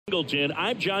Singleton,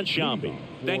 I'm John Shambi.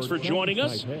 Thanks for joining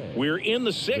us. We're in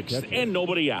the sixth and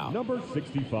nobody out. Number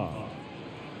 65.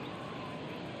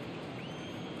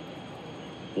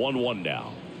 1-1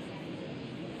 now.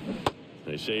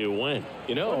 They say you win.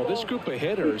 You know, this group of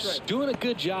hitters doing a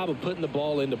good job of putting the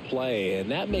ball into play,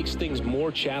 and that makes things more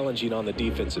challenging on the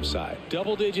defensive side.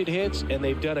 Double-digit hits, and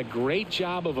they've done a great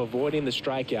job of avoiding the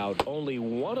strikeout. Only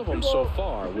one of them so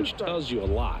far, which tells you a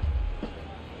lot.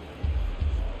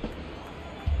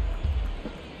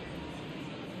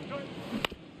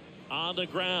 On the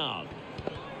ground.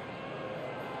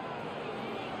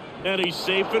 And he's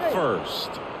safe at first.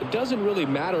 It doesn't really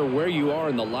matter where you are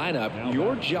in the lineup.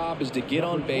 Your job is to get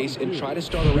on base and try to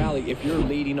start a rally if you're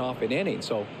leading off an inning.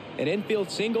 So an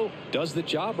infield single does the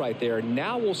job right there.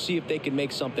 Now we'll see if they can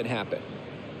make something happen.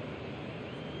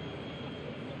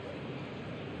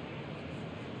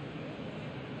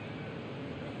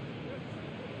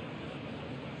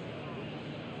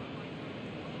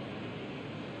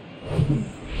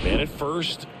 Man at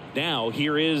first. Now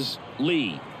here is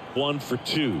Lee. 1 for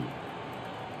 2.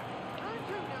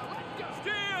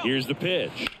 Here's the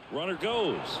pitch. Runner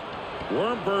goes.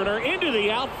 Worm burner into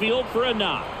the outfield for a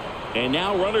knock. And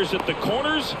now runners at the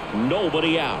corners.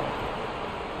 Nobody out.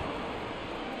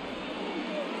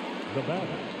 The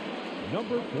batter,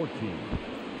 number 14.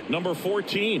 Number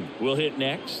 14 will hit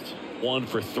next. 1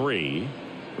 for 3.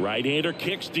 Right-hander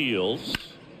kicks, deals.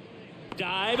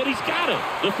 Dive, and he's got it.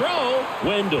 The throw.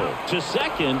 Wendell to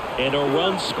second, and a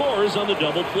run scores on the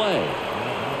double play.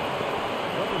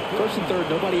 First and third,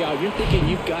 nobody out. You're thinking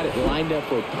you've got it lined up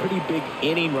for a pretty big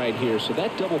inning right here. So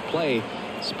that double play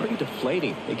is pretty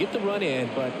deflating. They get the run in,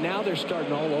 but now they're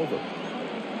starting all over.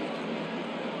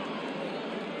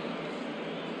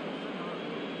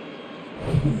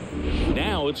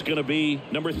 Now it's going to be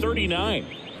number 39.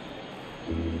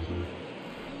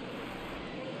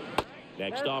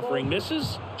 Next offering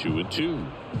misses. 2-2.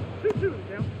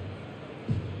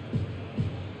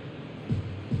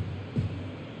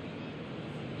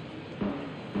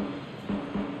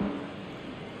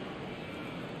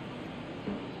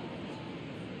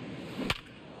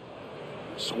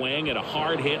 Swing and a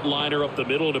hard hit liner up the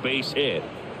middle to base hit.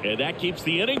 And that keeps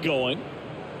the inning going.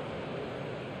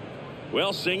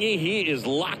 Well, Singy, he is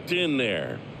locked in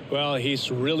there. Well, he's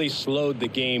really slowed the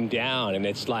game down, and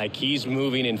it's like he's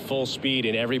moving in full speed,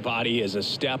 and everybody is a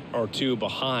step or two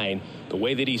behind. The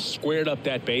way that he squared up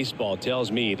that baseball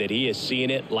tells me that he is seeing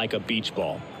it like a beach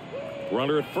ball.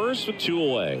 Runner at first with 2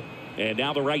 away. And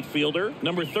now the right fielder,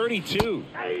 number 32.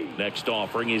 Next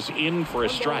offering is in for a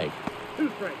strike.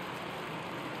 2 strikes.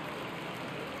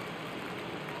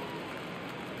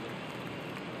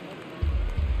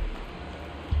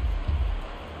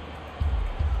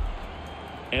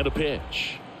 And a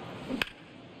pitch.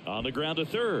 On the ground to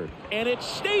third. And it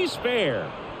stays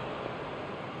fair.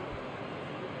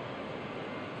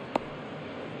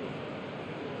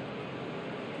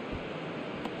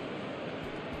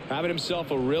 Having himself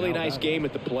a really nice game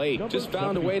at the plate. Just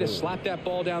found a way to slap that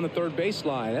ball down the third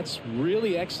baseline. That's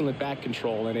really excellent bat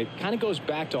control, and it kind of goes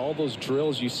back to all those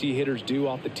drills you see hitters do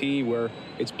off the tee where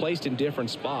it's placed in different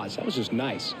spots. That was just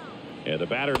nice. And the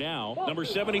batter now, number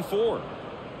 74.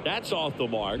 That's off the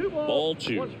mark. Ball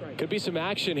 2. Could be some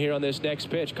action here on this next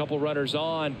pitch. Couple runners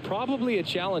on. Probably a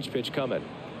challenge pitch coming.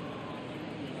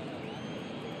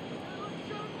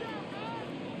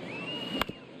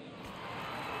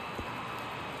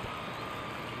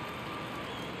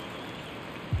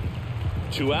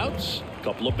 Two outs.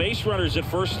 Couple of base runners at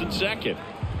first and second.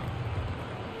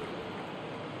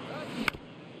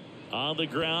 On the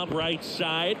ground, right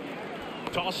side.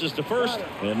 Tosses to first,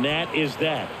 and that is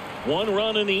that. 1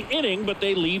 run in the inning, but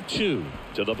they leave 2.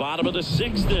 To the bottom of the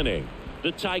 6th inning.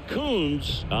 The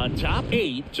Tycoons on top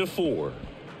 8-4.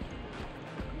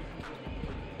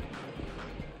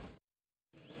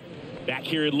 Back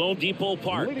here at Lone Depot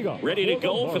Park, ready to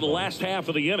go for the last half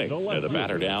of the inning. And the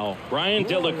batter now, Brian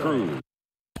De La Cruz.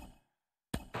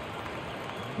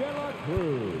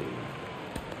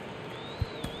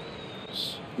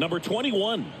 Number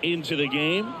 21 into the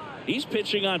game. He's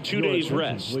pitching on 2 days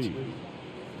rest.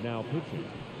 Now pitching,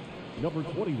 number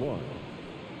 21.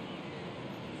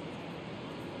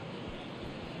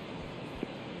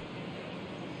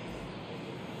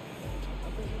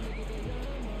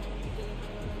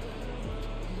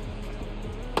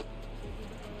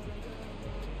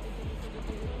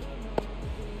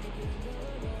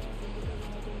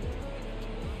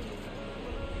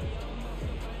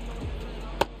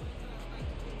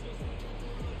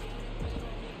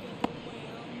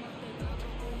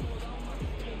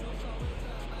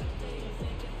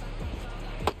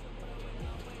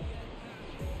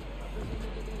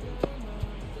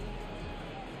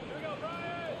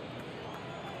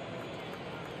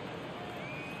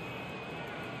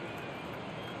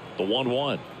 The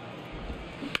 1-1.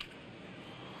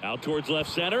 Out towards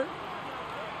left center.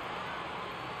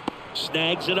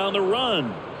 Snags it on the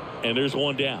run. And there's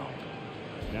one down.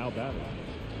 Now batting,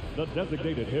 the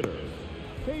designated hitter,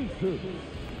 Jesus.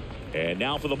 And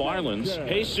now for the Marlins,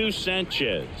 Jesus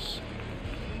Sanchez.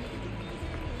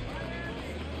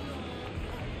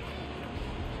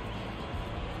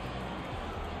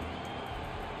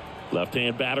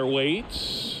 Left-hand batter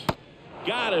waits.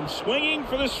 Got him swinging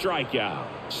for the strikeout.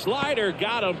 Slider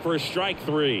got him for strike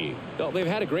 3. Well, they've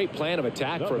had a great plan of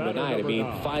attack for him tonight. I mean,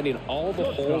 finding all the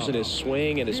holes in his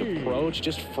swing and his approach,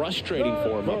 just frustrating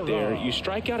for him up there. You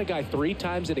strike out a guy 3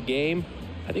 times in a game.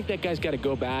 I think that guy's got to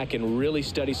go back and really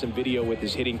study some video with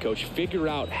his hitting coach, figure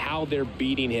out how they're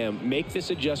beating him, make this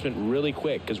adjustment really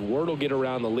quick, because word will get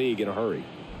around the league in a hurry.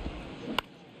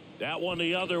 That one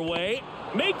the other way.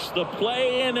 Makes the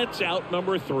play, and it's out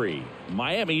number 3.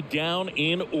 Miami down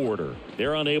in order.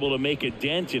 They're unable to make a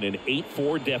dent in an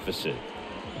 8-4 deficit.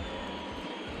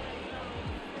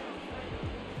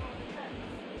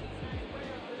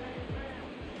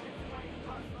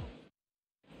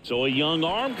 So a young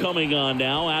arm coming on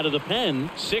now out of the pen.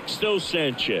 Sixto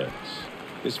Sanchez.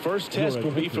 His first test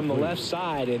will be from the left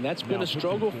side, and that's been a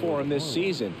struggle for him this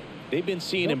season. They've been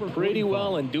seeing him pretty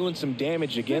well and doing some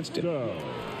damage against him.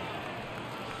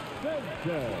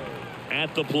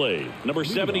 At the plate, number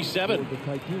 77. And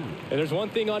there's one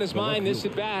thing on his mind this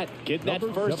at bat, getting that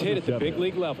first hit at the big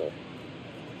league level.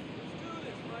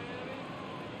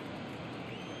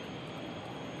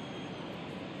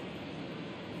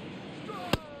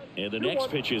 And the next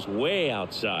pitch is way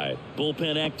outside.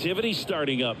 Bullpen activity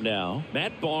starting up now.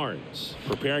 Matt Barnes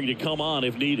preparing to come on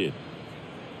if needed.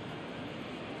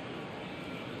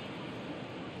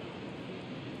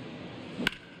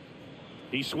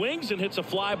 He swings and hits a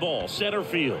fly ball center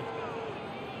field.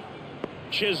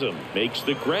 Chisholm makes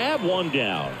the grab, 1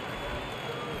 down.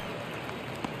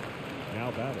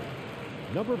 Now batting,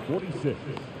 number 46.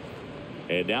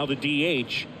 And now the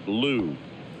DH, Lou.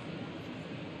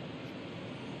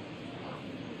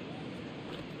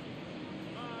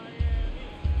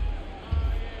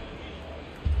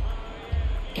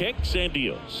 Kicks and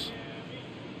deals.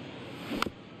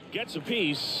 Gets a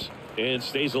piece and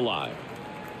stays alive.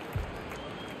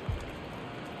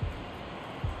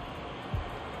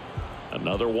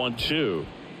 Another 1-2.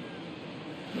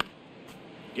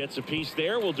 Gets a piece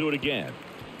there. We'll do it again.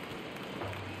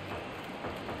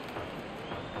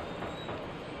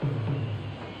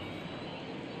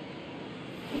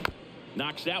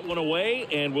 Knocks that one away,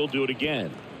 and we'll do it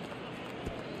again.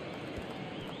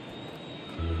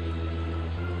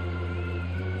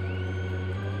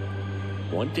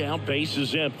 One down, base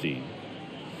is empty.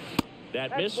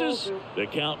 That misses. The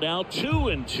count now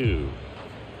 2-2.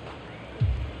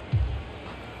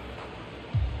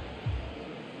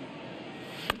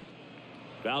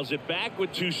 Fouls it back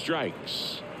with 2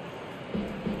 strikes.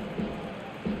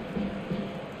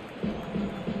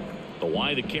 The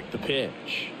wide to kick the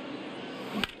pitch.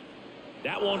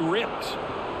 That one ripped.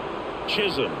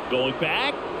 Chisholm going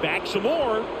back some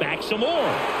more,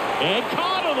 and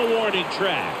caught on the warning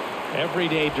track. Every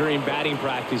day during batting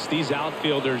practice, these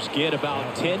outfielders get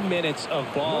about 10 minutes of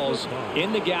balls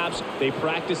in the gaps. They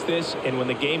practice this, and when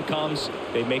the game comes,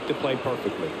 they make the play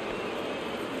perfectly.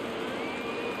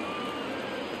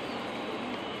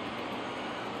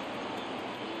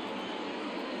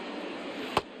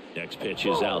 Next pitch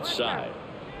is outside.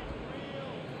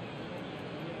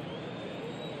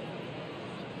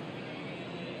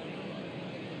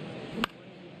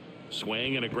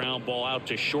 Swing and a ground ball out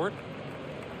to short.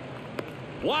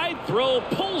 Wide throw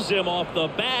pulls him off the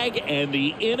bag, and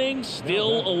the inning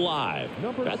still alive.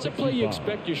 That's a play you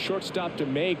expect your shortstop to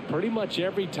make pretty much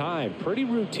every time. Pretty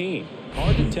routine.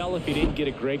 Hard to tell if he didn't get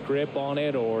a great grip on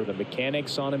it or the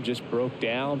mechanics on him just broke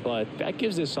down, but that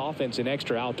gives this offense an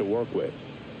extra out to work with.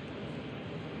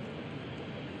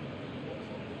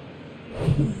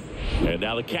 And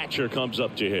now the catcher comes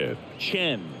up to him.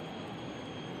 Chen.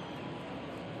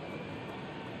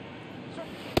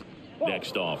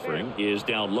 Next offering is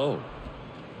down low.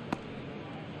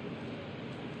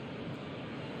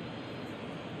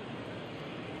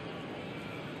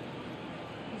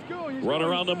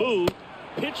 Runner on the move.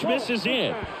 Pitch misses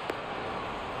in.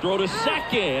 Throw to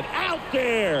second. Out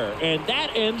there. And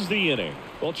that ends the inning.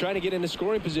 Well, trying to get into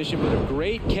scoring position with a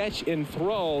great catch and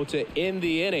throw to end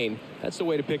the inning. That's the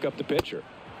way to pick up the pitcher.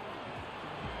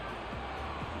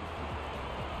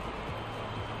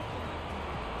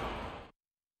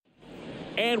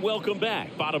 And welcome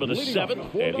back. Bottom of the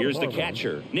 7th. And here's the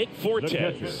catcher, Nick Fortes.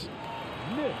 Nick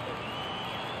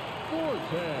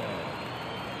Fortes.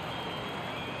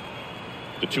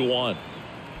 The 2-1.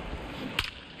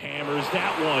 Hammers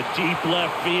that one deep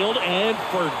left field and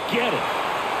forget it.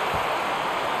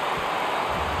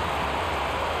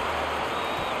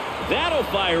 That'll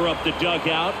fire up the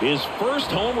dugout. His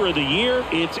first homer of the year.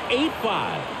 It's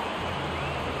 8-5.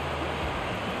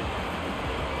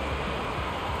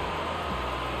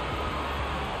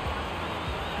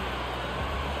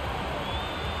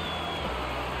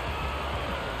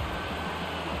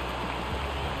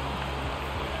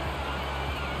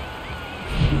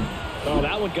 Oh,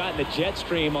 that one got in the jet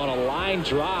stream on a line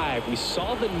drive. We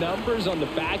saw the numbers on the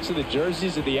backs of the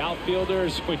jerseys of the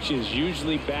outfielders, which is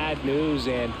usually bad news,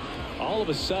 and all of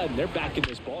a sudden they're back in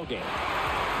this ball game.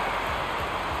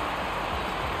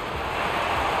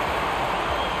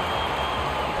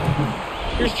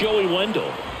 Here's Joey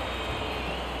Wendell.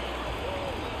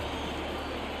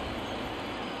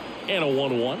 And a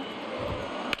 1-1.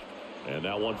 And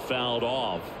that one fouled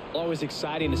off. Always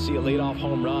exciting to see a leadoff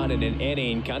home run in an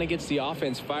inning. Kind of gets the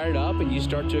offense fired up, and you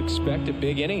start to expect a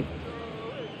big inning.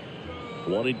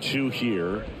 1-2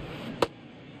 here.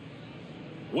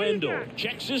 Wendell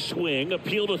checks his swing.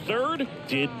 Appeal to third.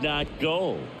 Did not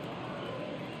go.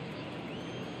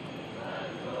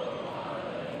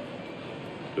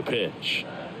 The pitch.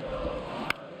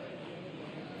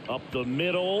 Up the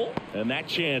middle. And that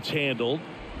chance handled.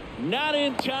 Not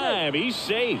in time. He's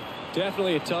safe.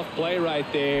 Definitely a tough play right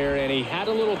there, and he had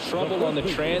a little trouble on the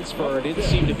transfer. Didn't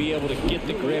seem to be able to get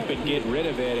the grip and get rid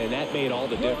of it, and that made all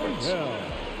the difference.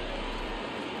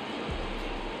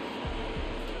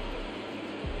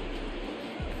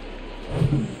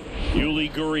 Yuli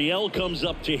Gurriel comes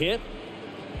up to hit.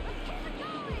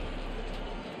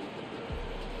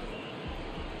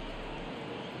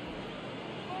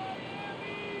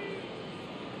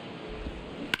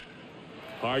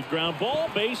 Hard ground ball,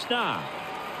 base knock.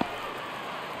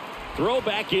 Throw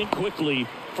back in quickly.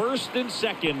 First and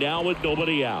second now with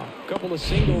nobody out. Couple of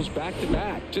singles back to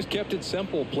back. Just kept it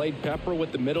simple. Played pepper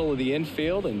with the middle of the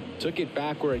infield and took it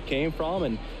back where it came from,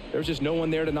 and there's just no one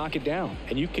there to knock it down.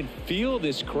 And you can feel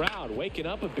this crowd waking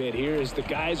up a bit here as the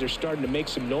guys are starting to make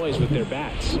some noise with their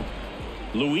bats.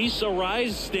 Luis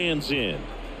Arraez stands in.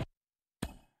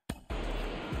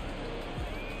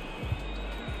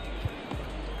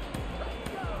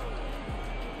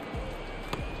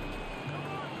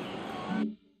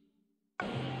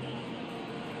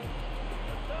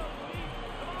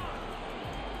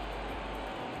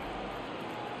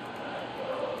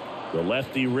 The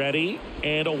lefty ready,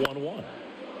 and a 1-1.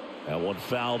 That one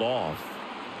fouled off.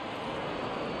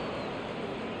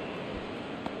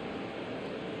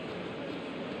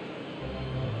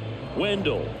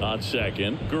 Wendell on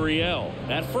second. Gurriel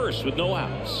at first with no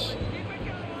outs.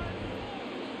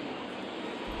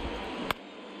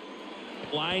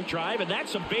 Line drive, and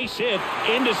that's a base hit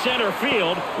into center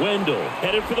field. Wendell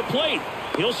headed for the plate.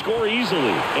 He'll score easily,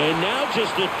 and now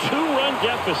just a 2-run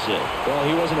deficit. Well,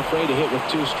 he wasn't afraid to hit with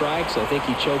 2 strikes. I think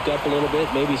he choked up a little bit,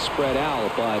 maybe spread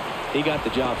out, but he got the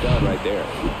job done right there.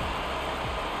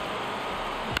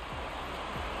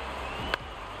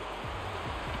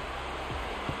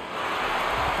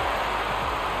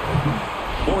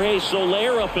 Jorge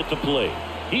Soler up at the plate.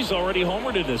 He's already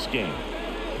homered in this game.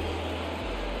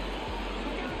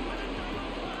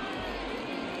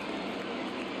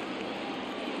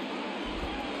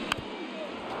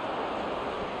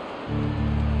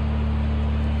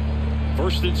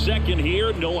 First and second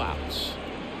here, no outs.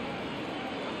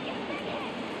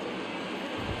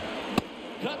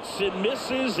 Cuts and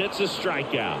misses. It's a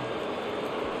strikeout.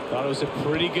 Thought it was a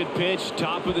pretty good pitch.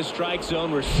 Top of the strike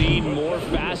zone. We're seeing more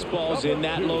fastballs in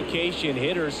that location.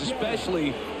 Hitters,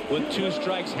 especially with 2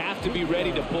 strikes, have to be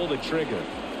ready to pull the trigger.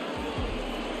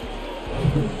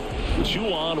 2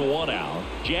 on, 1 out.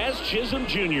 Jazz Chisholm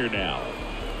Jr. now.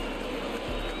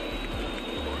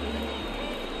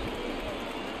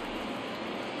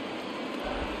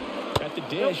 At the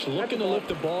dish, looking to lift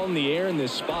the ball in the air in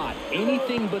this spot.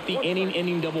 Anything but the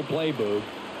inning double play, Boog.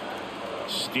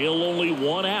 Still only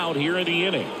 1 out here in the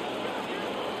inning.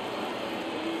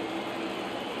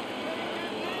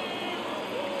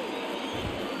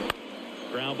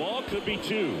 Ground ball could be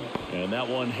 2. And that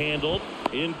one handled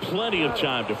in plenty of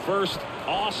time to first.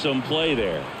 Awesome play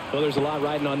there. Well, there's a lot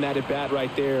riding on that at bat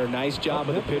right there. Nice job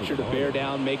of the pitcher to bear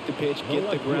down, make the pitch, get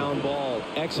the ground ball.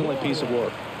 Excellent piece of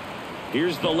work.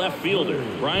 Here's the left fielder,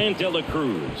 Brian De La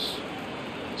Cruz.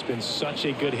 He's been such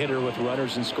a good hitter with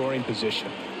runners in scoring position.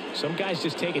 Some guys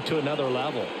just take it to another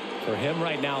level. For him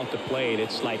right now at the plate,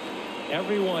 it's like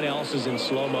everyone else is in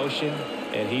slow motion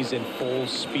and he's in full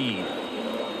speed.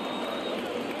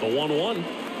 The 1-1.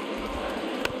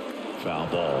 Foul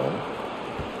ball.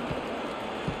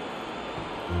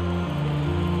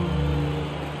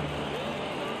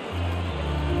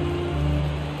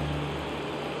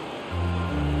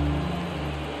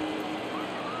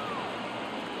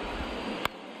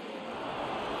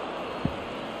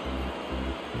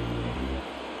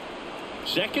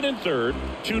 Second and third,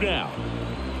 2 down.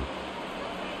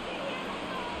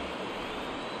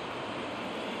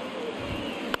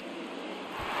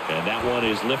 And that one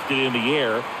is lifted in the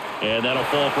air, and that'll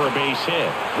fall for a base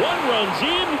hit. One runs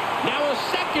in. Now a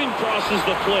second crosses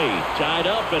the plate. Tied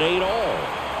up at 8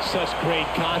 all. Such great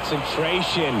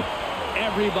concentration.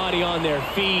 Everybody on their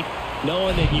feet,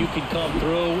 knowing that you can come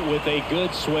through with a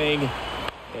good swing.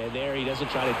 And there he doesn't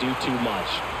try to do too much.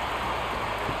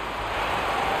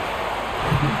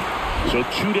 So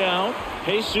 2 down.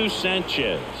 Jesus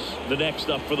Sanchez, the next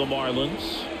up for the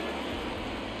Marlins.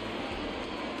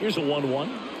 Here's a 1-1.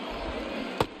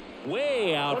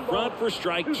 Way out front for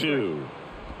strike 2.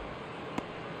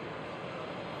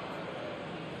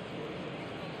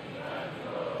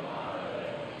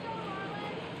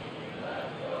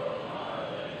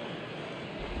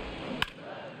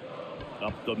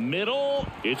 Up the middle.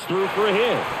 It's through for a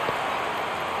hit.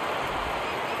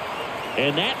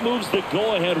 And that moves the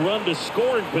go-ahead run to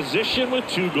scoring position with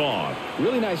 2 gone.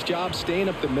 Really nice job staying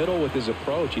up the middle with his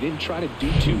approach. He didn't try to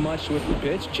do too much with the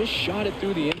pitch, just shot it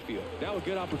through the infield. Now a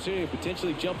good opportunity to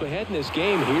potentially jump ahead in this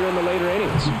game here in the later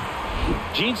innings.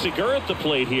 Gene Segura at the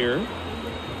plate here.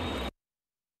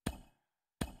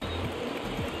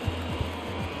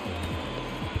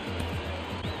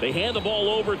 They hand the ball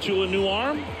over to a new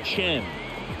arm, Chen.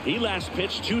 He last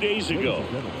pitched 2 days ago.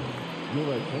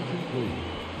 Your attention, please.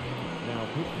 Now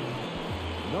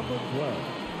pitching, number 12.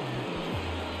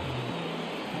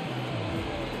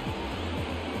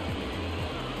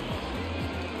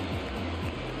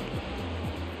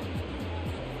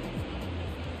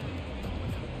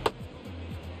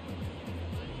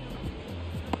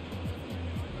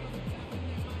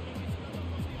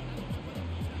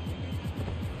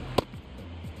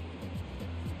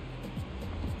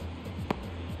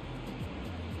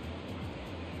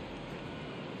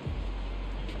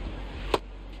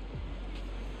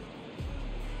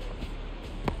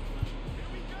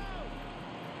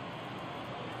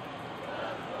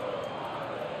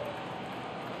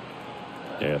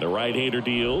 And the right-hander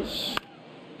deals.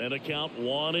 And a count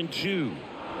 1-2.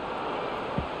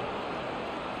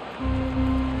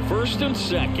 First and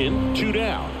second, 2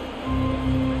 down.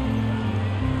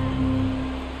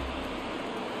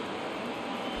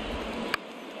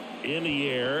 In the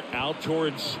air, out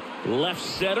towards left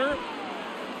center.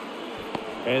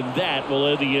 And that will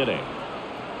end the inning.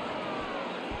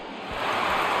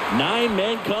 9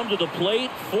 men come to the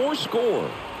plate, 4 score.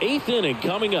 8th inning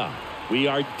coming up. We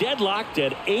are deadlocked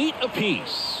at 8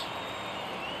 apiece.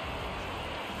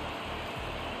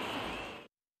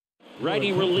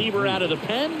 Righty reliever out of the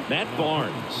pen, Matt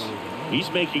Barnes. He's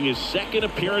making his 2nd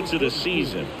appearance of the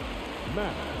season.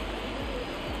 Matt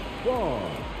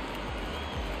Barnes.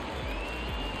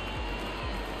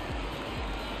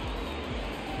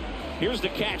 Here's the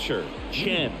catcher,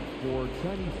 Chen. For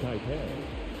Chinese Taipei,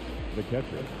 the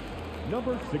catcher,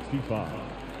 number 65.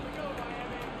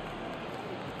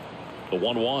 The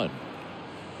 1-1.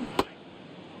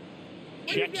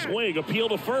 Check swing, appeal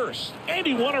to first. And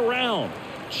he won around.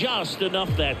 Just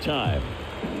enough that time.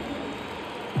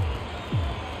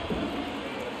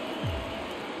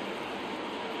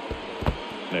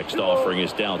 Next offering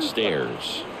is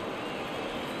downstairs.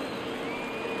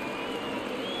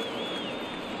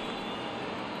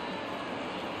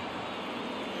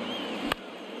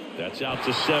 That's out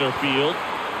to center field.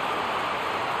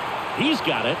 He's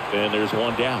got it, and there's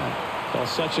 1 down. Well,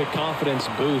 such a confidence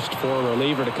boost for a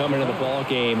reliever to come into the ball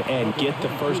game and get the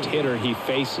first hitter he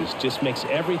faces. Just makes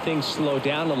everything slow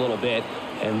down a little bit,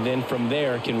 and then from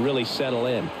there can really settle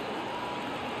in.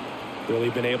 Really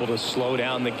been able to slow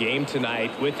down the game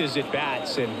tonight with his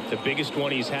at-bats, and the biggest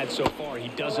one he's had so far, he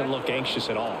doesn't look anxious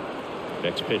at all.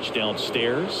 Next pitch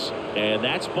downstairs, and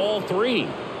that's ball 3.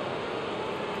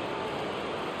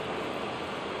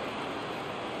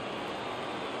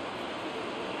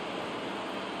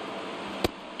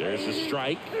 There's a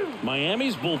strike.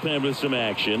 Miami's bullpen with some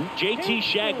action. JT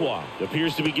Shagwa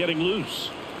appears to be getting loose.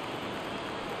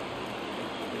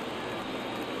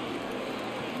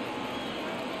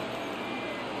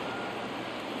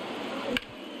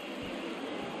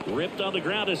 Ripped on the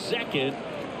ground to second.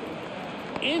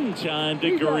 In time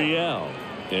to Gurriel.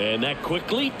 And that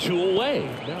quickly 2 away.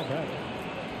 Now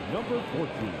batting, number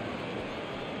 14.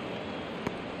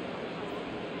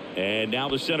 And now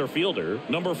the center fielder,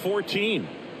 number 14.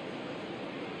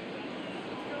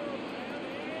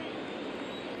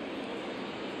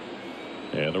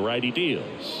 And the righty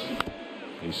deals.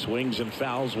 He swings and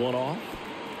fouls one off.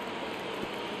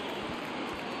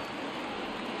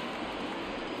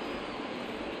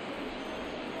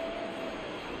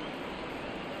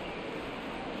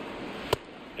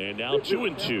 And now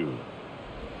 2-2.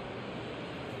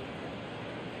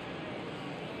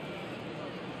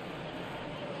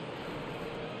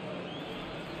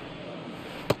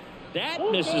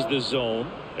 That misses the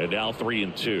zone. And now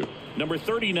 3-2. Number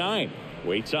 39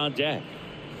 waits on deck.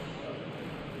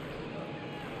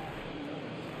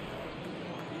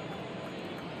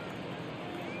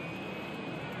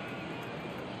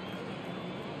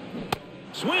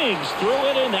 Swings through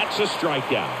it, and that's a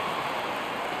strikeout.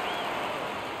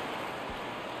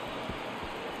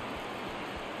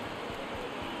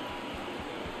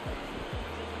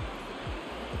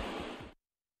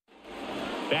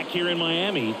 Back here in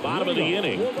Miami, bottom of the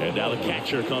inning, and now the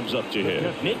catcher comes up to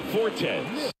him, Nick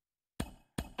Fortes.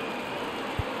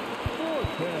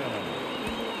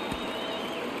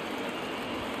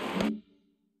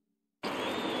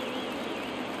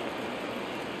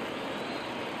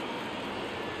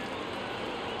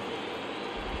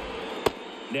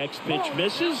 Next pitch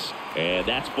misses, and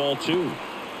that's ball 2.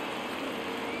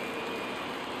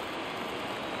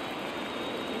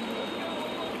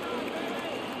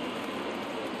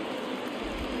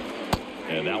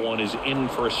 And that one is in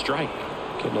for a strike.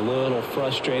 Getting a little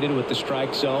frustrated with the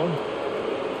strike zone.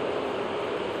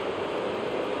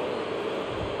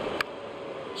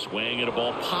 Swing and a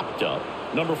ball popped up.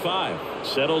 Number 5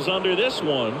 settles under this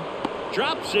one.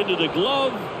 Drops into the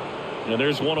glove, and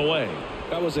there's one away.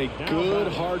 That was a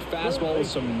good hard fastball with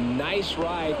some nice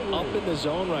ride up in the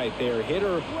zone right there.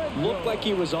 Hitter looked like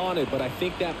he was on it, but I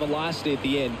think that velocity at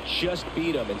the end just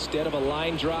beat him. Instead of a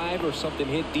line drive or something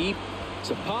hit deep, it's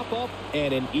a pop up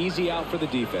and an easy out for the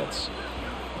defense.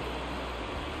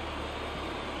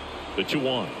 The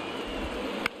 2-1.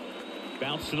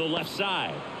 Bounce to the left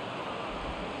side.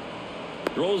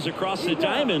 Throws across the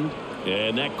diamond,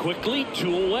 and that quickly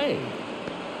 2 away.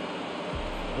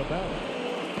 The batter,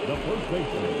 the first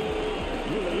baseman,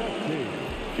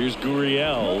 Here's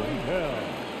Gurriel.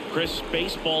 Chris,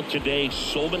 baseball today,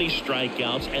 so many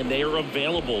strikeouts, and they are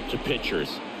available to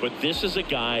pitchers. But this is a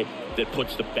guy that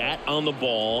puts the bat on the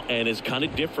ball and is kind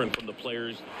of different from the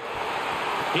players.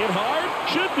 Hit hard,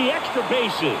 should be extra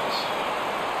bases.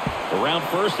 Around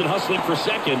first and hustling for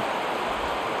second.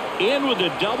 In with a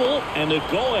double, and the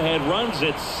go-ahead runs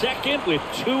at second with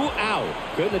 2 out.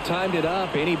 Couldn't have timed it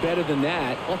up any better than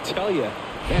that. I'll tell you,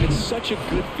 man, it's such a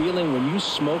good feeling when you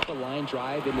smoke a line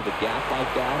drive into the gap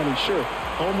like that. I mean, sure,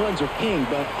 home runs are king,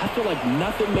 but I feel like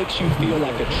nothing makes you feel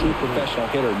like a true professional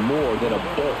hitter more than a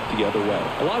bolt the other way.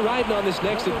 A lot riding on this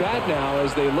next at-bat now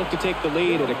as they look to take the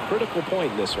lead at a critical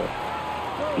point in this one.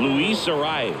 Luis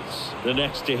Arias, the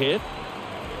next to hit.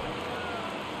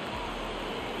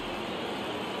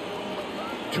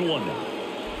 2-1 now.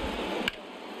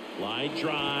 Line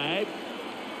drive.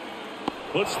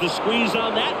 Puts the squeeze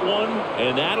on that one,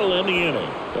 and that'll end the inning.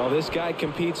 Well, this guy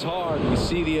competes hard. We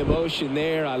see the emotion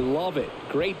there. I love it.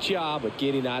 Great job of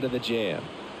getting out of the jam.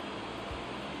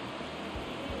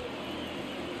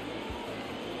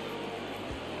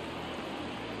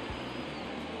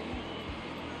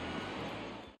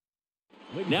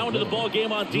 Now into the ball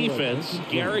game on defense,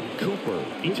 Garrett Cooper.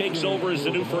 He takes over as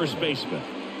the new first baseman.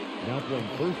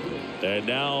 And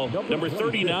now number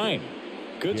 39.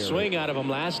 Good swing out of him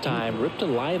last time. Ripped a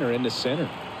liner into center.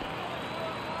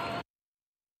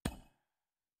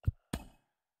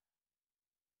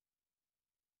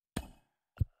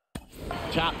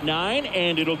 Top 9,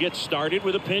 and it'll get started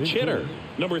with a pinch hitter.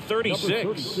 Number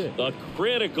 36. A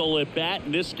critical at bat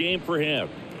in this game for him.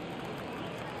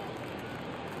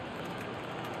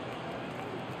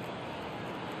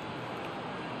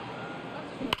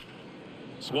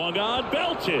 Swung on,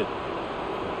 belted.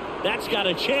 That's got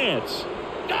a chance.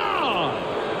 Gone!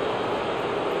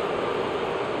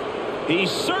 He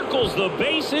circles the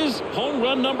bases. Home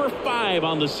run number 5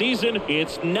 on the season.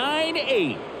 It's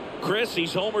 9-8. Chris,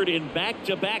 he's homered in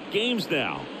back-to-back games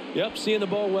now. Yep, seeing the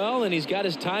ball well, and he's got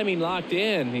his timing locked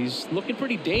in. He's looking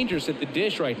pretty dangerous at the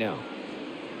dish right now.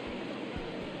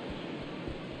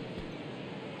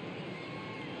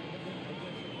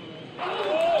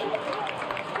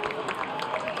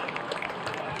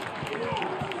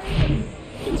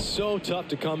 So tough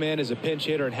to come in as a pinch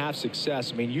hitter and have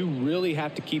success. I mean, you really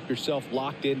have to keep yourself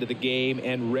locked into the game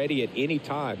and ready at any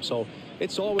time. So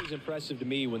it's always impressive to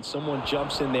me when someone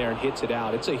jumps in there and hits it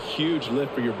out. It's a huge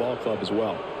lift for your ball club as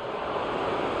well.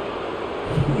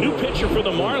 New pitcher for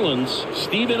the Marlins,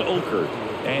 Steven Okert.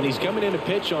 And he's coming in to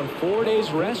pitch on 4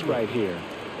 days rest right here.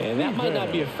 And that might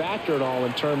not be a factor at all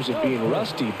in terms of being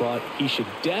rusty, but he should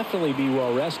definitely be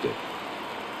well rested.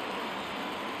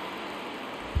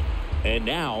 And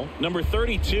now, number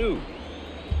 32.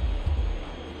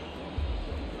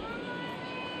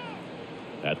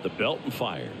 At the belt and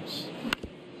fires.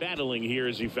 Battling here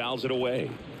as he fouls it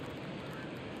away.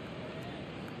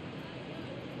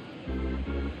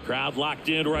 Crowd locked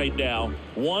in right now.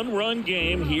 1-run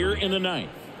game here in the 9th.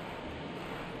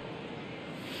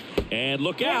 And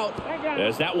look out,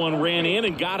 as that one ran in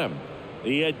and got him.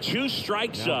 He had 2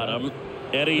 strikes on him,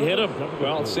 and he hit him.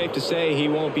 Well, it's safe to say he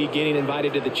won't be getting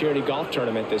invited to the charity golf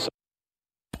tournament this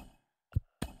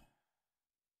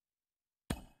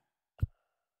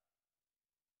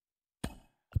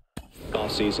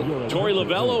offseason. Torey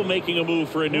Lovello making a move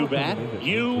for a new bat.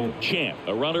 Champ.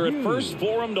 A runner at first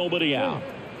for him, nobody out.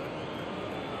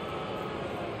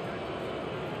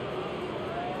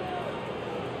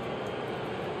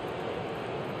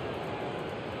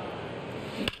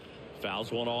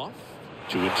 Fouls one off.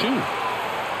 2-2.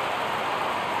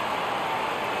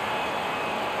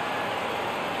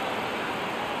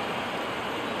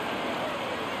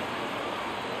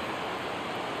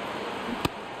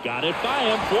 Got it by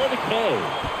him for the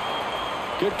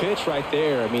K. Good pitch right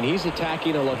there. I mean, he's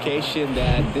attacking a location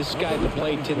that this guy at the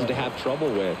plate tends to have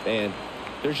trouble with. And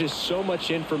there's just so much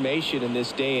information in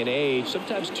this day and age,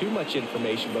 sometimes too much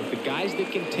information. But the guys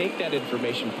that can take that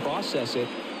information, process it,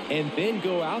 and then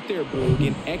go out there, Boog,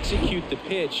 and execute the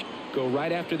pitch, go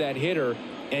right after that hitter,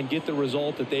 and get the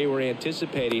result that they were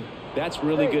anticipating. That's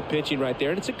really good pitching right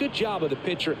there. And it's a good job of the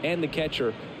pitcher and the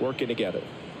catcher working together.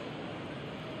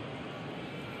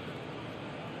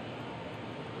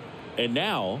 And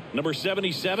now, number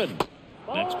 77.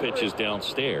 Next pitch is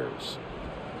downstairs.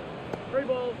 3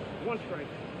 balls, 1 strike.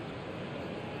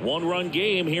 1-run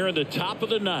game here in the top of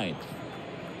the 9th.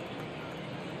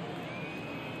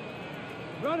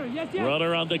 Runner, yes.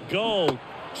 Runner on the go.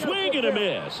 Swing and a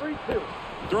miss. 3-2.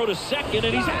 Throw to second,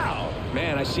 and he's out.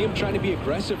 Man, I see him trying to be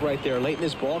aggressive right there late in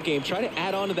this ball game, trying to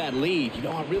add on to that lead. You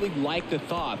know, I really like the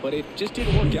thought, but it just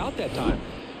didn't work out that time.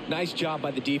 Nice job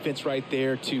by the defense right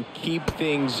there to keep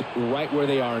things right where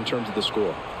they are in terms of the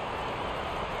score.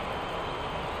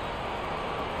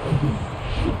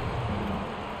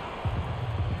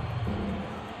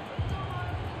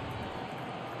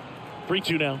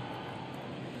 Three-two now.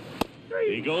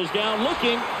 He goes down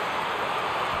looking.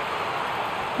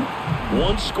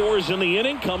 1 scores in the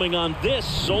inning coming on this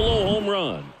solo home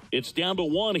run. It's down to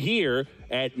 1 here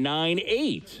at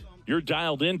 9-8. You're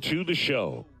dialed into the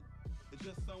show.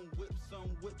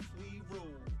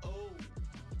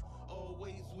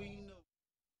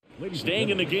 Staying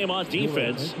in the game on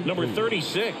defense, number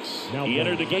 36. He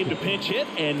entered the game to pinch hit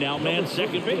and now man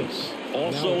second base.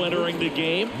 Also entering the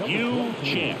game,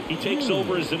 Champ. He takes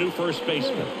over as the new first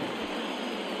baseman.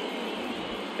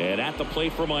 And at the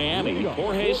plate for Miami,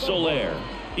 Jorge Soler.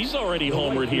 He's already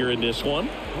homered here in this one.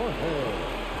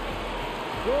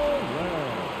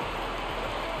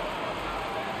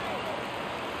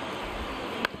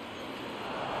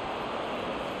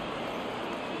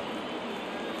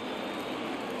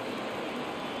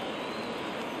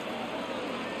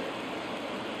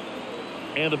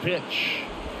 And the pitch.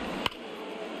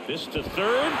 This to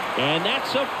third, and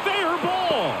that's a fair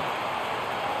ball.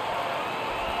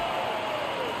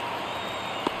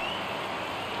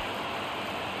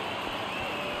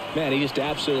 Man, he just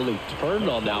absolutely turned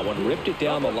on that one, ripped it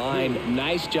down the line.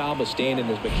 Nice job of staying in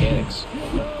his mechanics.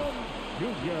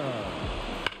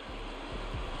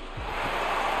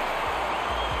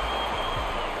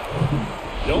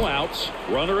 No outs,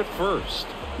 runner at first.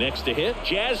 Next to hit,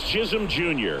 Jazz Chisholm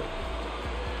Jr.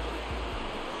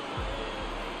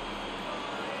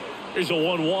 Here's a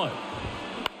 1-1.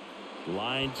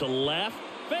 Line to left,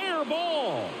 fair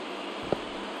ball.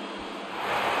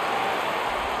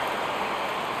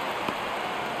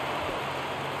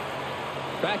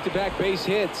 Back-to-back base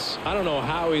hits. I don't know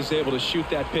how he's able to shoot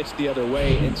that pitch the other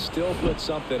way and still put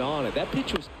something on it. That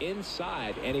pitch was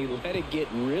inside, and he let it get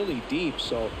really deep.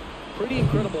 So pretty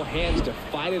incredible hands to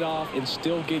fight it off and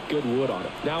still get good wood on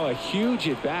it. Now a huge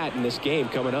at-bat in this game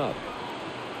coming up.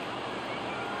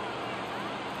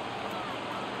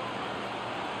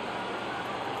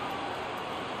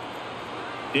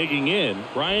 Digging in,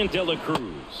 Brian De La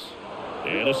Cruz.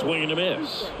 And a swing and a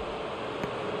miss.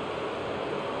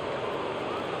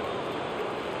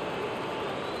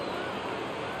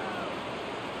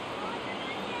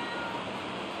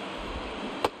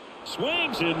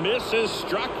 Swings and misses,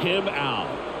 struck him out.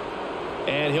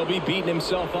 And he'll be beating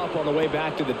himself up on the way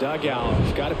back to the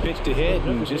dugout. Got a pitch to hit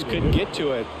and just couldn't get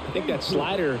to it. I think that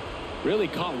slider really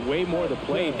caught way more of the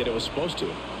plate than it was supposed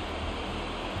to.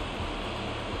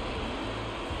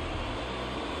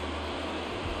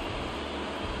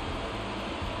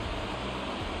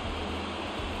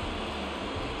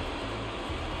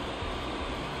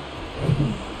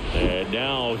 And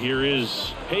now here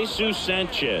is Jesus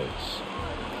Sanchez.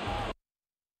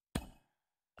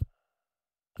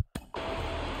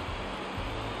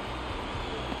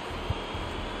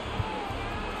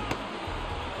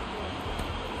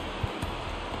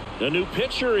 The new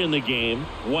pitcher in the game,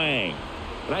 Wang.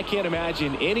 And I can't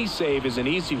imagine any save is an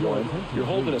easy one. You're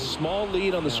holding a small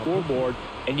lead on the scoreboard,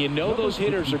 and you know those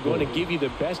hitters are going to give you the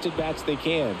best at-bats they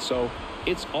can. So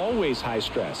it's always high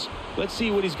stress. Let's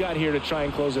see what he's got here to try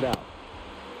and close it out.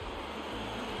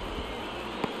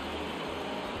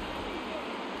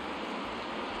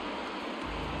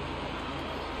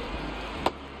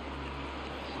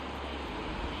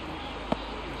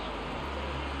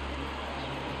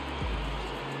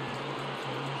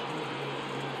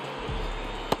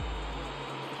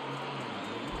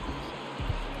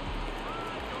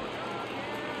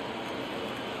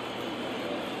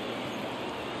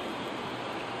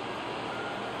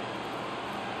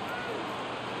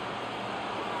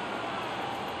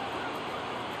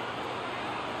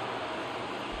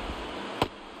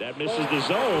 That misses the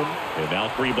zone. And now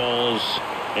 3 balls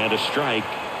and a strike.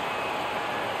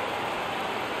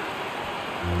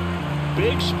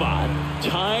 Big spot.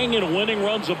 Tying and winning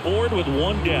runs aboard with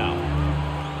 1 down.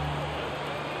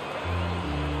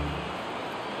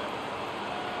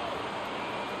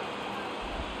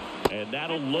 And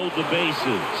that'll load the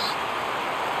bases.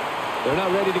 They're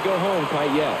not ready to go home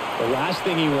quite yet. The last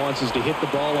thing he wants is to hit the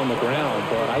ball on the ground,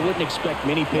 but I wouldn't expect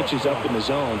many pitches up in the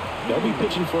zone. They'll be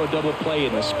pitching for a double play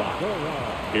in this spot.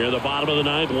 Here at the bottom of the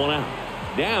 9th, 1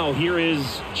 out. Now here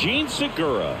is Gene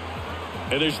Segura.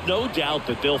 And there's no doubt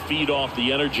that they'll feed off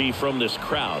the energy from this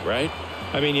crowd, right?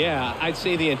 I mean, yeah, I'd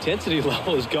say the intensity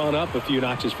level has gone up a few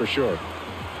notches for sure.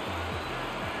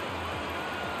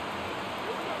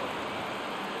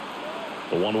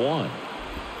 The 1-1.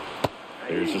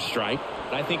 There's a strike.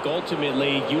 I think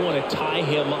ultimately you want to tie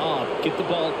him up, get the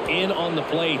ball in on the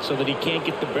plate so that he can't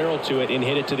get the barrel to it and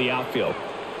hit it to the outfield.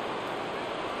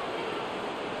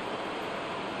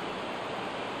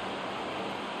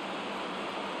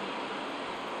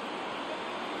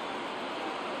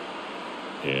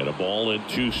 And a ball and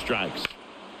 2 strikes.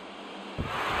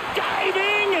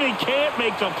 Diving, and he can't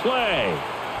make the play.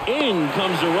 In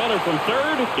comes the runner from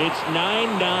third. It's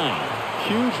 9-9.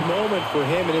 Huge moment for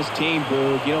him and his team,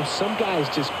 Boog. You know, some guys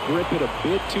just grip it a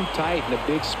bit too tight in a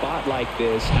big spot like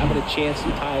this, having a chance to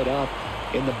tie it up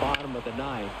in the bottom of the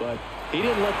 9th. But he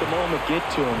didn't let the moment get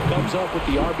to him. Comes up with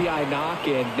the RBI knock,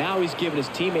 and now he's giving his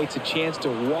teammates a chance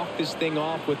to walk this thing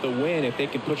off with the win if they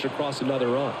can push across another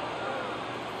run.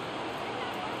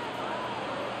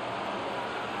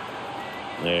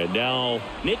 And now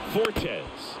Nick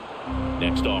Fortes.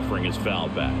 Next offering is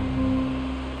fouled back.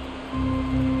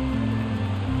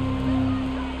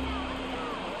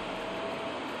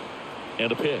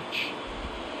 And a pitch.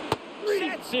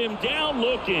 Sets him down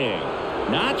looking.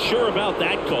 Not sure about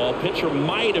that call. Pitcher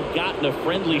might have gotten a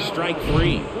friendly strike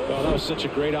 3. Well, that was such a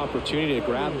great opportunity to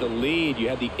grab the lead. You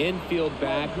had the infield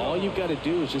back. All you've got to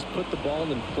do is just put the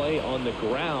ball in play on the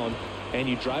ground, and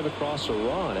you drive across a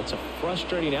run. It's a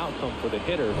frustrating outcome for the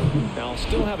hitter. Now,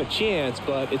 still have a chance,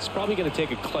 but it's probably going to take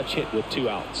a clutch hit with 2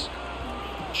 outs.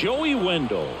 Joey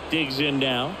Wendell digs in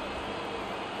now.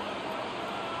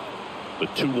 The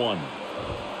 2-1.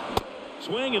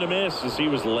 Swing and a miss as he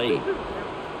was late.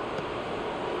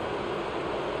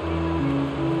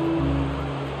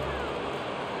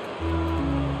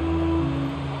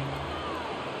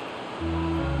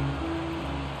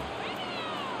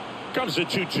 Comes the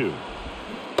 2-2.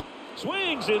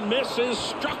 Swings and misses,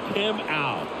 struck him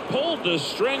out. Pulled the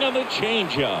string on the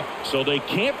changeup. So they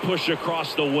can't push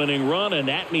across the winning run, and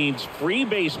that means free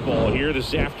baseball here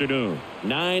this afternoon.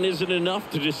 9 isn't enough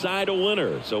to decide a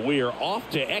winner, so we are off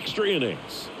to extra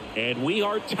innings. And we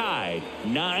are tied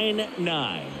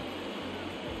 9-9.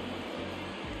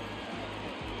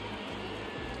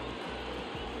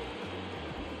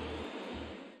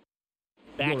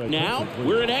 Back now,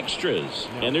 we're in extras,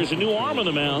 and there's a new arm on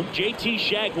the mound, JT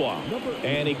Shagwar.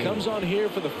 And he comes on here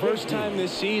for the first time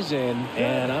this season,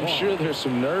 and I'm sure there's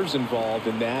some nerves involved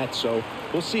in that, so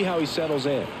we'll see how he settles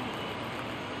in.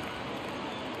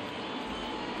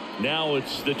 Now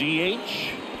it's the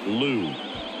DH, Lou.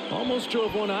 Almost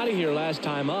drove one out of here last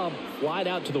time up, wide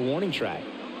out to the warning track.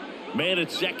 Man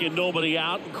at second, nobody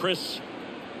out, and Chris,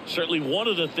 certainly one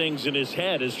of the things in his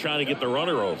head is trying to get the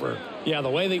runner over. Yeah,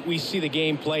 the way that we see the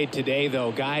game played today,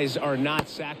 though, guys are not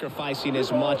sacrificing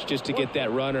as much just to get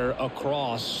that runner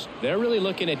across. They're really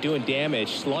looking at doing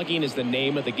damage. Slugging is the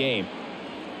name of the game.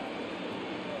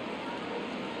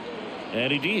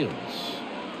 And he deals.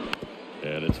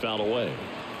 And it's fouled away.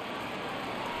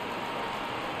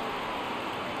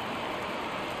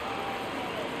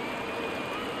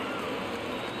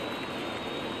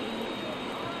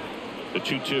 The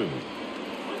 2-2.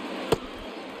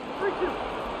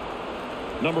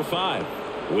 Number 5,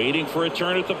 waiting for a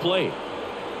turn at the plate.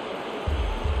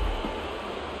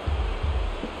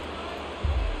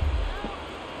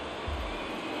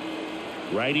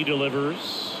 Righty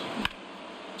delivers.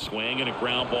 Swing and a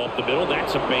ground ball up the middle.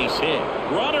 That's a base hit.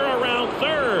 Runner around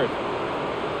third.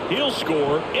 He'll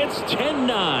score. It's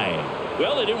 10-9.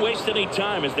 Well, they didn't waste any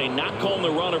time as they knock home the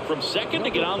runner from second to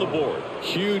get on the board.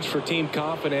 Huge for team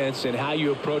confidence and how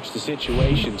you approach the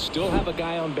situation. Still have a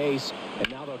guy on base, and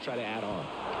now they'll try to add on.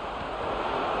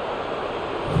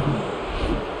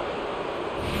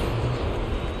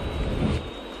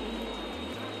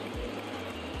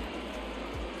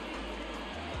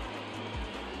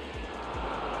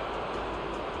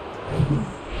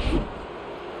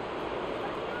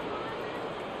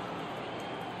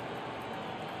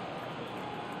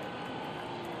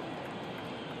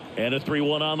 And a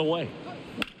 3-1 on the way.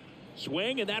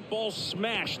 Swing, and that ball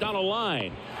smashed on a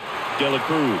line. De La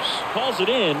Cruz calls it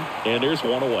in, and there's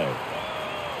one away.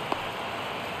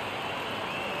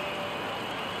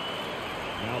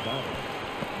 Now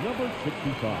batting, number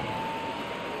 65.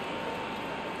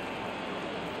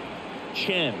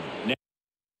 Chen.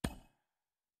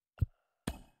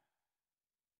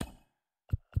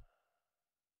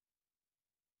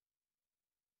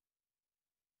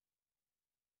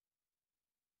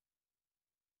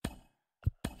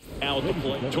 Out the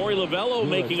play. Torey Lovullo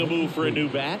making a move for a new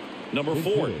bat. Number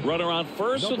 4, runner on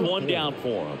first with one down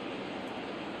for him.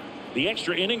 The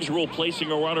extra innings rule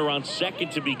placing a runner on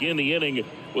second to begin the inning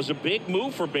was a big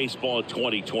move for baseball in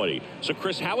 2020. So,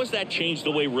 Chris, how has that changed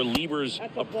the way relievers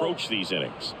approach these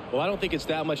innings? Well, I don't think it's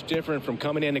that much different from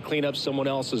coming in to clean up someone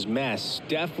else's mess.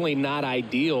 Definitely not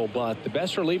ideal, but the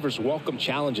best relievers welcome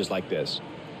challenges like this.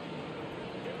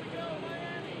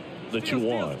 The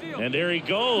 2-1. And there he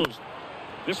goes.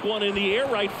 This one in the air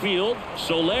right field.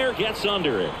 Soler gets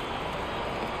under it.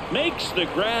 Makes the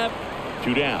grab.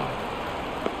 2 down.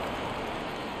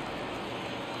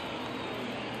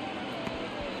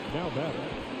 Now batting,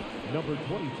 number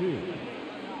 22.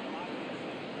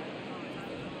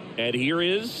 And here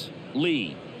is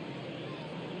Lee.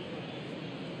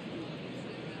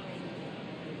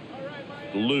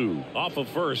 Lou off of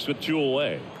first with 2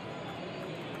 away.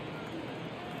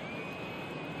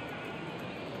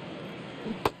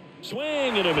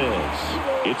 Swing and a miss.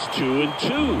 It's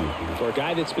 2-2. For a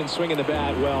guy that's been swinging the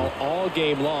bat, well, all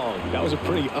game long, that was a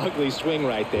pretty ugly swing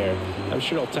right there. I'm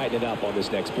sure he'll tighten it up on this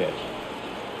next pitch.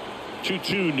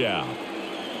 2-2 now.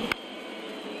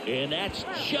 And that's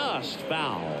just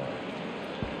foul.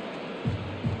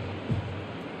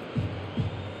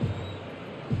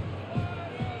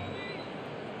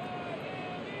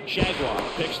 Jaguar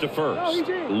picks to first.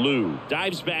 Lou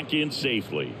dives back in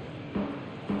safely.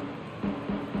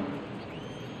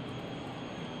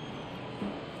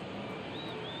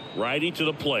 Righty to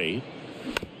the plate.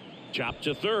 Chop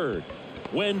to third.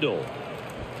 Wendell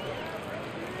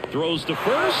throws to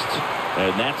first,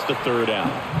 and that's the 3rd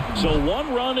out. So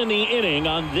 1 run in the inning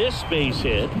on this base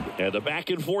hit, and the back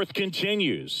and forth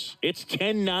continues. It's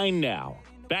 10-9 now.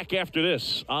 Back after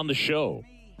this on the show.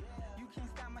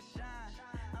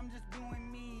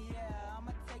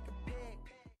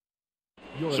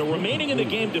 So remaining in the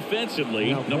game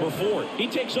defensively, number 4. He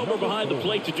takes over behind the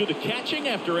plate to do the catching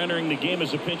after entering the game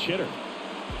as a pinch hitter.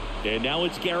 And now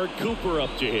it's Garrett Cooper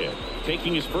up to hit,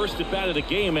 taking his first at bat of the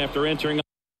game after entering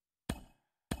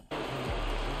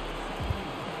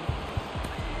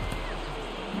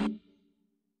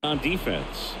on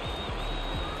defense.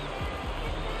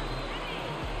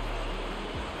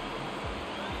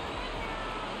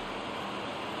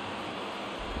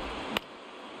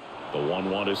 The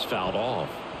 1-1 is fouled off.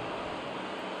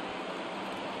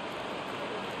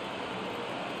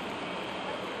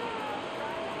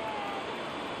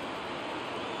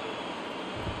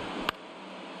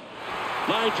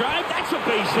 Line drive, that's a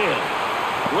base hit.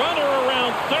 Runner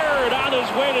around third on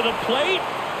his way to the plate.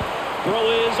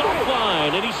 Throw is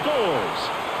offline, and he scores.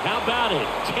 How about it?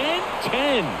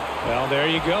 10-10. Well, there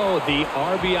you go. The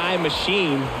RBI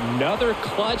machine. Another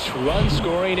clutch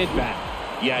run-scoring at bat.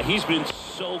 Yeah, he's been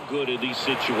so good in these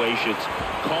situations.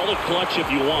 Call it clutch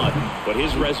if you want, but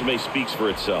his resume speaks for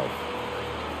itself.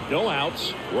 No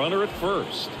outs, runner at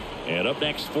first. And up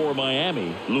next for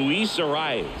Miami, Luis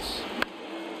Arias.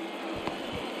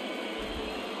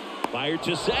 Fired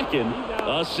to second.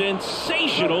 A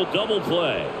sensational double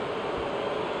play.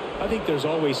 I think there's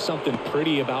always something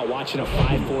pretty about watching a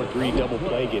 5-4-3 double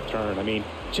play get turned. I mean,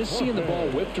 just seeing the ball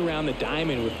whipped around the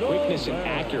diamond with quickness and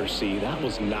accuracy, that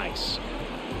was nice.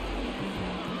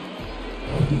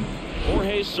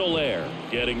 Jorge Soler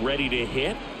getting ready to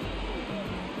hit.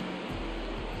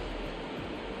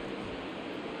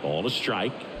 Ball to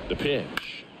strike. The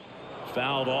pitch.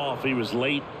 Fouled off. He was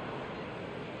late.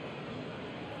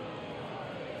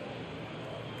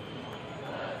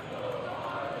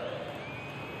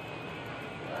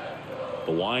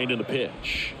 The wind and the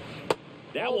pitch.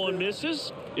 That one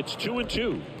misses. It's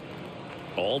 2-2.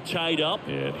 All tied up,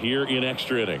 and here in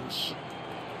extra innings.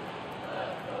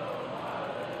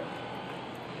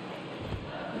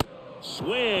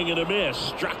 Swing and a miss.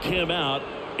 Struck him out.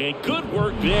 And good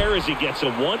work there as he gets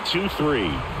a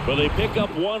 1-2-3. Well, they pick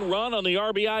up one run on the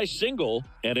RBI single,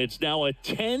 and it's now a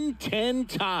 10-10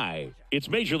 tie. It's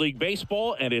Major League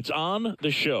Baseball, and it's on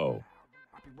the show.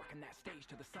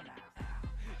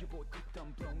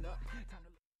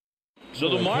 So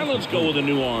the Marlins go with a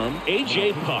new arm,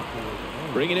 A.J. Puck.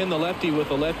 Bringing in the lefty with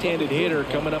a left-handed hitter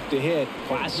coming up to hit.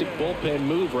 Classic bullpen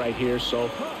move right here, so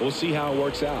we'll see how it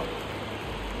works out.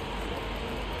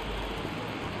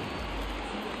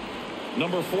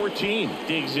 Number 14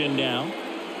 digs in now.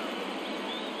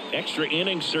 Extra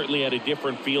innings certainly had a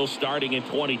different feel starting in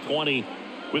 2020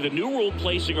 with a new rule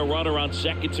placing a runner on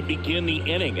second to begin the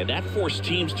inning, and that forced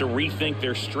teams to rethink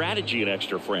their strategy in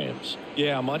extra frames.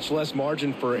 Yeah, much less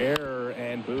margin for error,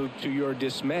 and Boog, to your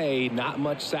dismay, not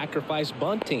much sacrifice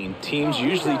bunting. Teams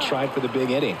usually try for the big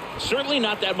inning. Certainly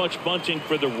not that much bunting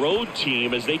for the road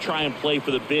team as they try and play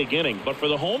for the big inning, but for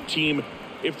the home team,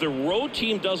 if the road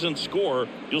team doesn't score,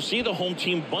 you'll see the home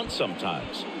team bunt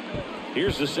sometimes.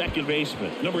 Here's the second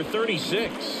baseman, number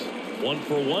 36. 1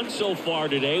 for 1 so far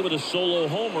today with a solo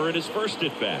homer in his first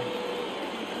at bat.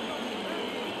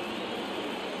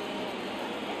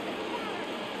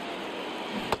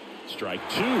 Strike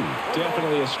two.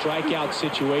 Definitely a strikeout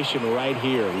situation right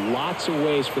here. Lots of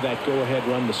ways for that go-ahead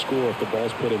run to score if the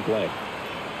ball's put in play.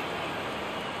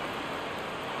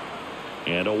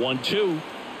 And a 1-2.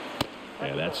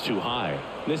 And that's too high.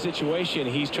 In this situation,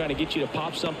 he's trying to get you to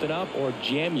pop something up or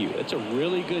jam you. It's a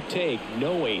really good take,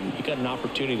 knowing you got an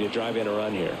opportunity to drive in a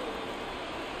run here.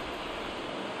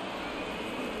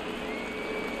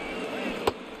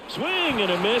 Swing and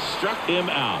a miss, struck him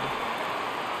out.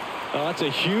 Oh, that's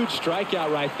a huge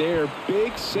strikeout right there.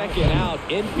 Big second out.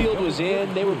 Infield was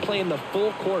in. They were playing the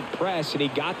full court press, and he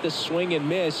got the swing and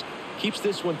miss. Keeps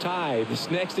this one tied. This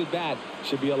next at bat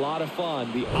should be a lot of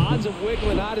fun. The odds of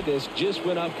wiggling out of this just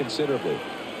went up considerably.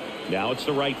 Now it's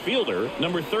the right fielder,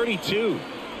 number 32.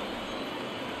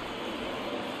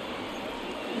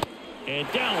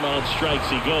 And down on strikes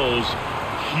he goes.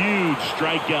 Huge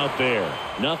strikeout there.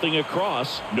 Nothing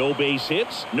across, no base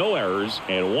hits, no errors,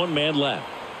 and one man left.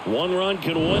 One run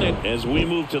can win it as we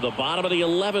move to the bottom of the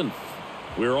 11th.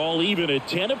 We're all even at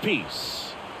 10 apiece.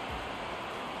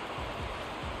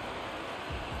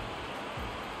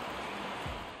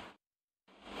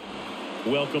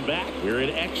 Welcome back. We're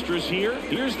in extras here.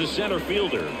 Here's the center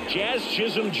fielder, Jazz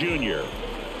Chisholm Jr.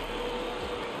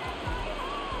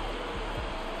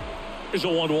 Here's a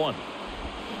 1-1.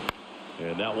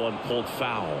 And that one pulled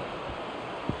foul.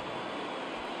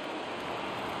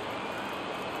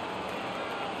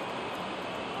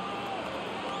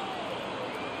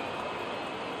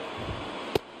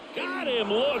 Got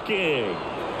him looking.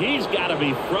 He's got to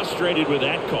be frustrated with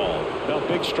that call. Well,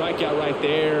 big strikeout right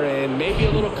there, and maybe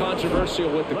a little controversial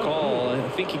with the call. I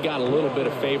think he got a little bit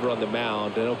of favor on the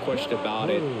mound, no question about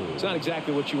it. It's not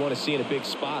exactly what you want to see in a big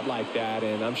spot like that,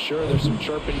 and I'm sure there's some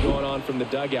chirping going on from the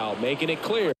dugout, making it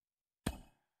clear.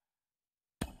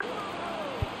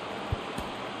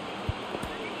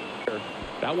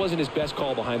 That wasn't his best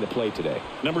call behind the plate today.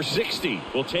 Number 60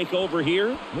 will take over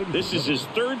here. This is his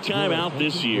third time out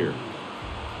this year.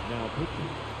 Now pitching,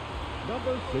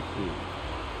 number 60.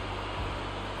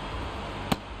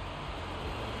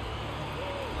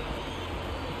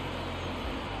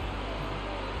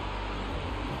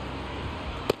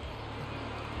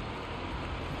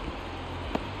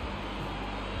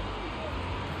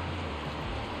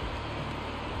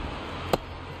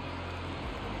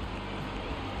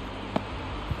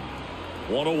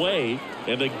 One away,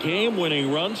 and the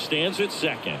game-winning run stands at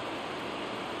second.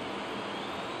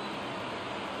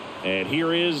 And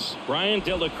here is Brian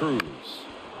De La Cruz.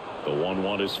 The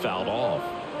 1-1 is fouled off.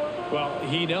 Well,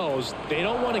 he knows they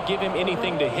don't want to give him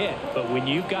anything to hit, but when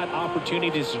you've got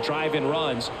opportunities to drive in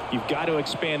runs, you've got to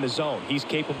expand the zone. He's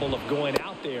capable of going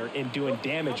out there and doing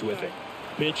damage with it.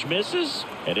 Pitch misses,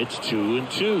 and it's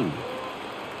 2-2.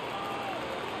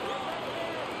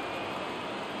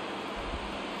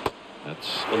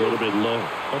 That's a little bit low.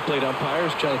 Home plate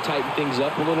umpires trying to tighten things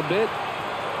up a little bit.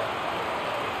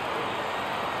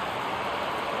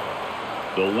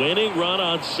 The winning run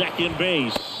on second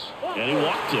base, and he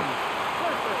walked him.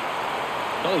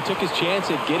 Well, he took his chance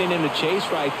at getting him to chase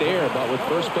right there, but with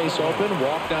first base open,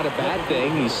 walk not a bad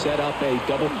thing. He set up a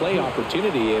double play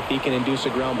opportunity if he can induce a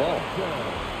ground ball.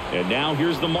 And now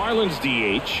here's the Marlins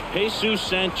DH, Jesus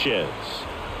Sanchez.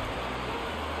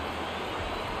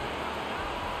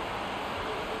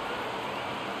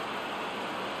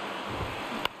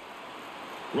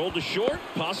 Rolled to short,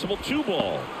 possible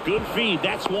 2-ball. Good feed,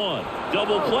 that's one.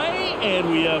 Double play,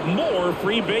 and we have more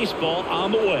free baseball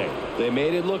on the way. They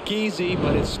made it look easy,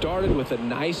 but it started with a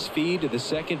nice feed to the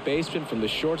second baseman from the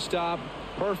shortstop.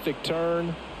 Perfect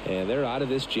turn, and they're out of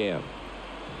this jam.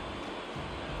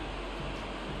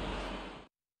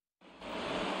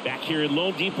 Back here at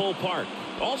Lone Depot Park.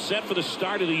 All set for the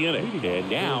start of the inning. And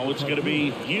now it's going to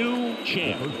be Yu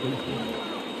Chan.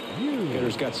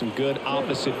 Hitter's got some good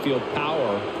opposite field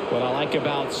power. What I like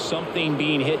about something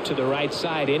being hit to the right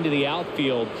side into the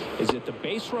outfield is that the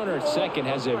base runner at second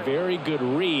has a very good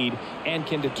read and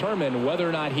can determine whether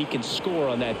or not he can score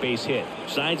on that base hit.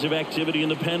 Signs of activity in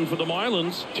the pen for the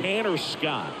Marlins. Tanner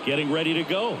Scott getting ready to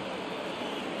go.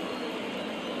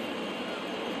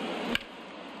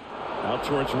 Out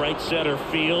towards right center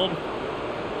field.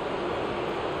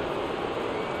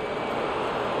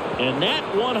 And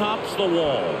that one hops the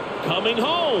wall. Coming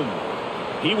home.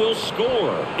 He will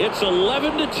score. It's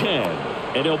 11-10.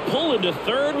 And he'll pull into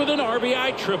third with an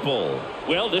RBI triple.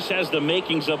 Well, this has the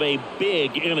makings of a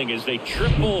big inning as they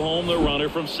triple home the runner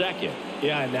from second.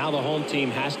 Yeah, and now the home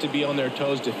team has to be on their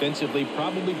toes defensively.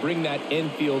 Probably bring that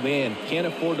infield in. Can't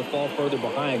afford to fall further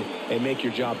behind and make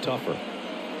your job tougher.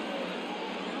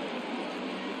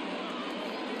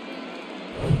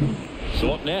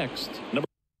 So up next, number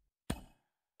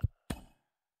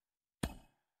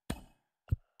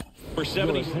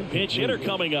 70, pinch hitter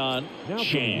coming on.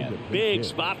 Chan, big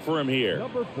spot for him here.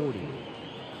 Number 40.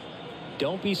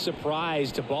 Don't be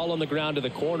surprised to ball on the ground to the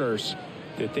corners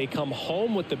that they come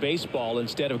home with the baseball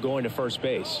instead of going to first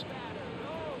base.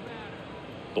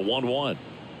 The 1-1.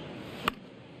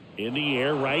 In the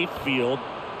air, right field.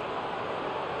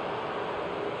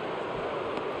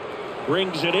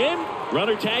 Brings it in.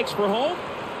 Runner tags for home.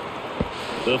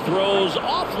 The throw's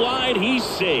offline. He's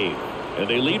saved. And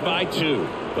they lead by 2.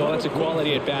 Well, that's a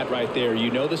quality at bat right there. You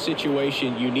know the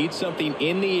situation. You need something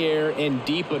in the air and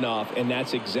deep enough, and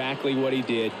that's exactly what he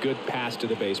did. Good pass to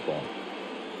the baseball.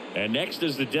 And next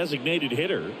is the designated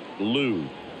hitter, Lou.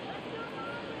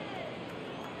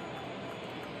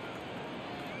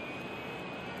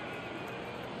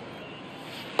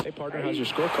 Hey, partner, how's your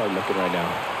scorecard looking right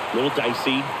now? A little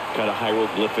dicey, kind of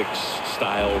hieroglyphics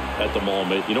style at the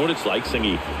moment. You know what it's like,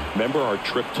 Singy? Remember our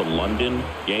trip to London,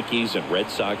 Yankees and Red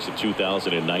Sox in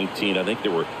 2019? I think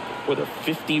there were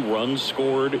 50 runs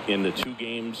scored in the 2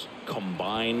 games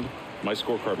combined. My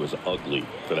scorecard was ugly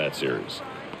for that series.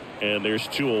 And there's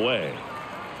 2 away.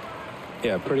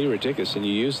 Yeah, pretty ridiculous. And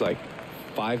you use like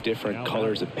 5 different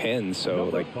colors of pens, so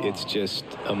like it's just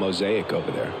a mosaic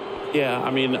over there. Yeah,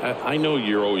 I mean, I know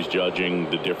you're always judging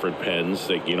the different pens.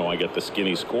 That, you know, I got the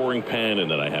skinny scoring pen, and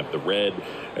then I have the red,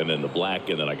 and then the black,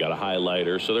 and then I got a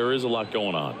highlighter. So there is a lot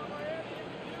going on.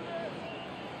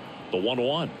 The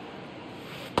 1-1.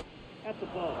 At the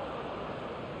ball.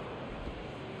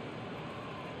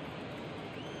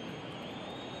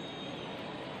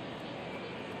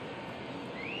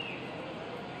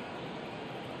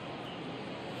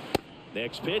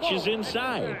 Next pitch is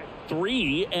inside.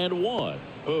 3-1.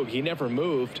 Oh, he never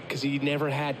moved because he never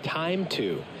had time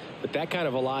to. But that kind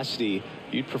of velocity,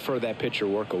 you'd prefer that pitcher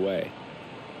work away.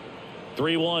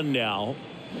 3-1 now.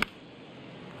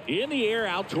 In the air,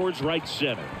 out towards right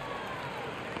center.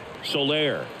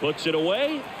 Soler puts it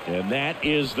away, and that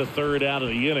is the 3rd out of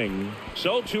the inning.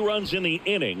 So 2 runs in the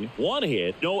inning, 1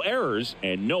 hit, no errors,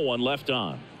 and no one left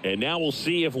on. And now we'll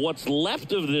see if what's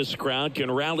left of this crowd can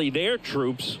rally their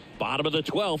troops. Bottom of the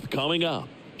 12th coming up.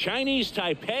 Chinese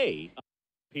Taipei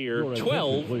here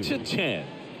 12-10.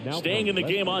 Staying in the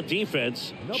game on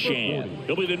defense, Chan.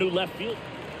 He'll be the new left field.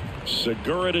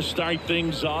 Segura to start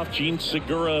things off. Gene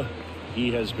Segura,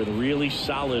 he has been really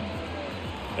solid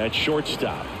at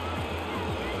shortstop.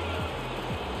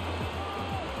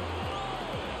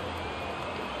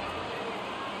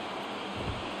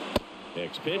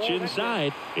 Next pitch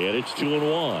inside, and it's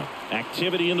 2-1.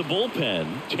 Activity in the bullpen.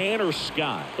 Tanner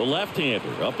Scott, the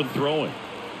left-hander, up and throwing.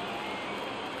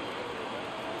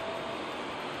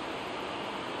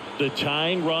 The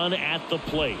tying run at the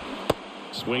plate.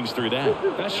 Swings through that.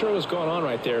 Not sure what's going on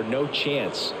right there. No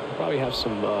chance. Probably have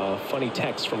some funny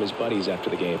texts from his buddies after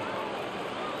the game.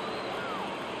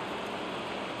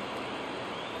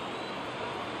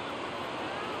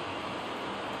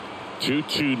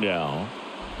 Two now.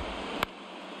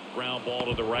 Ground ball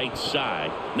to the right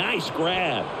side. Nice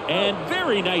grab. And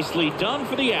very nicely done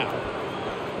for the out.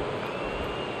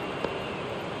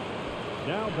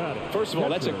 First of all,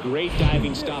 that's a great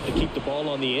diving stop to keep the ball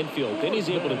on the infield. Then he's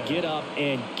able to get up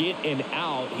and get an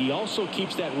out. He also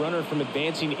keeps that runner from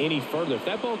advancing any further. If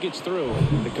that ball gets through,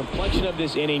 the complexion of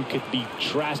this inning could be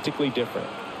drastically different.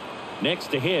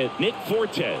 Next to hit, Nick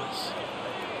Fortes.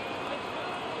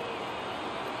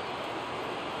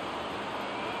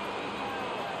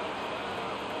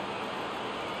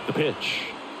 The pitch.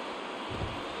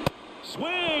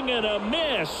 Swing and a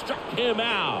miss. Struck him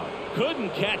out. Couldn't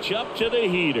catch up to the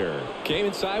heater. Came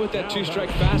inside with that two-strike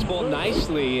fastball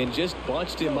nicely and just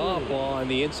bunched him up on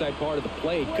the inside part of the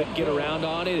plate. Couldn't get around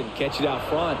on it and catch it out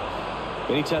front.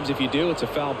 Many times if you do, it's a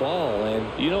foul ball.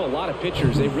 And you know, a lot of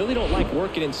pitchers, they really don't like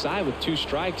working inside with 2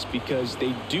 strikes because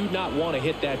they do not want to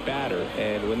hit that batter.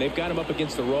 And when they've got him up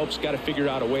against the ropes, got to figure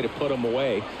out a way to put him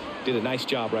away. Did a nice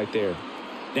job right there.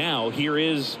 Now here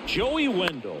is Joey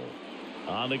Wendell.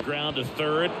 On the ground to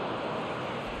third.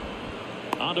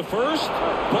 On to first.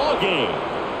 Ball game.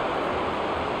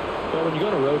 Well, when you go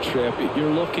on a road trip, you're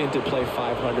looking to play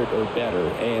 500 or better.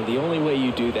 And the only way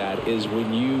you do that is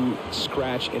when you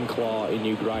scratch and claw and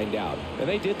you grind out. And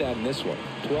they did that in this one.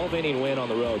 12-inning win on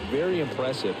the road. Very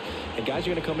impressive. And guys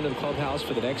are going to come into the clubhouse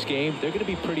for the next game. They're going to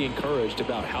be pretty encouraged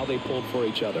about how they pulled for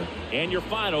each other. And your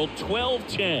final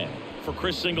 12-10. For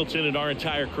Chris Singleton and our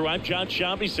entire crew, I'm John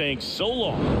Sciambi saying so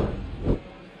long.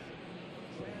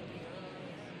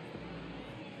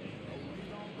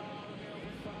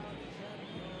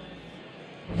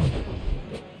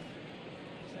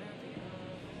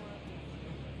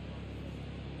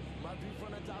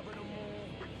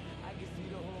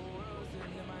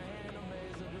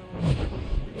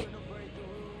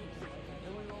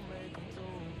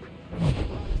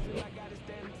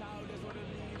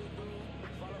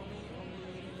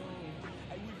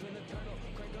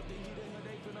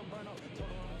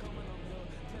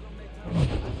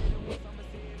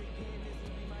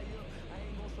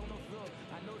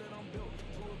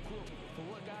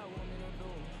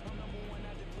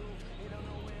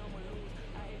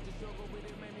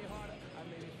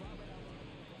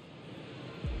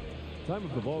 Time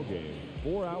of the ball game,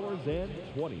 4 hours and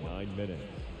 29 minutes.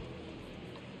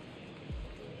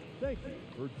 Thank you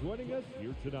for joining us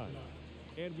here tonight.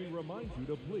 And we remind you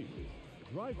to please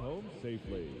drive home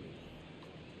safely.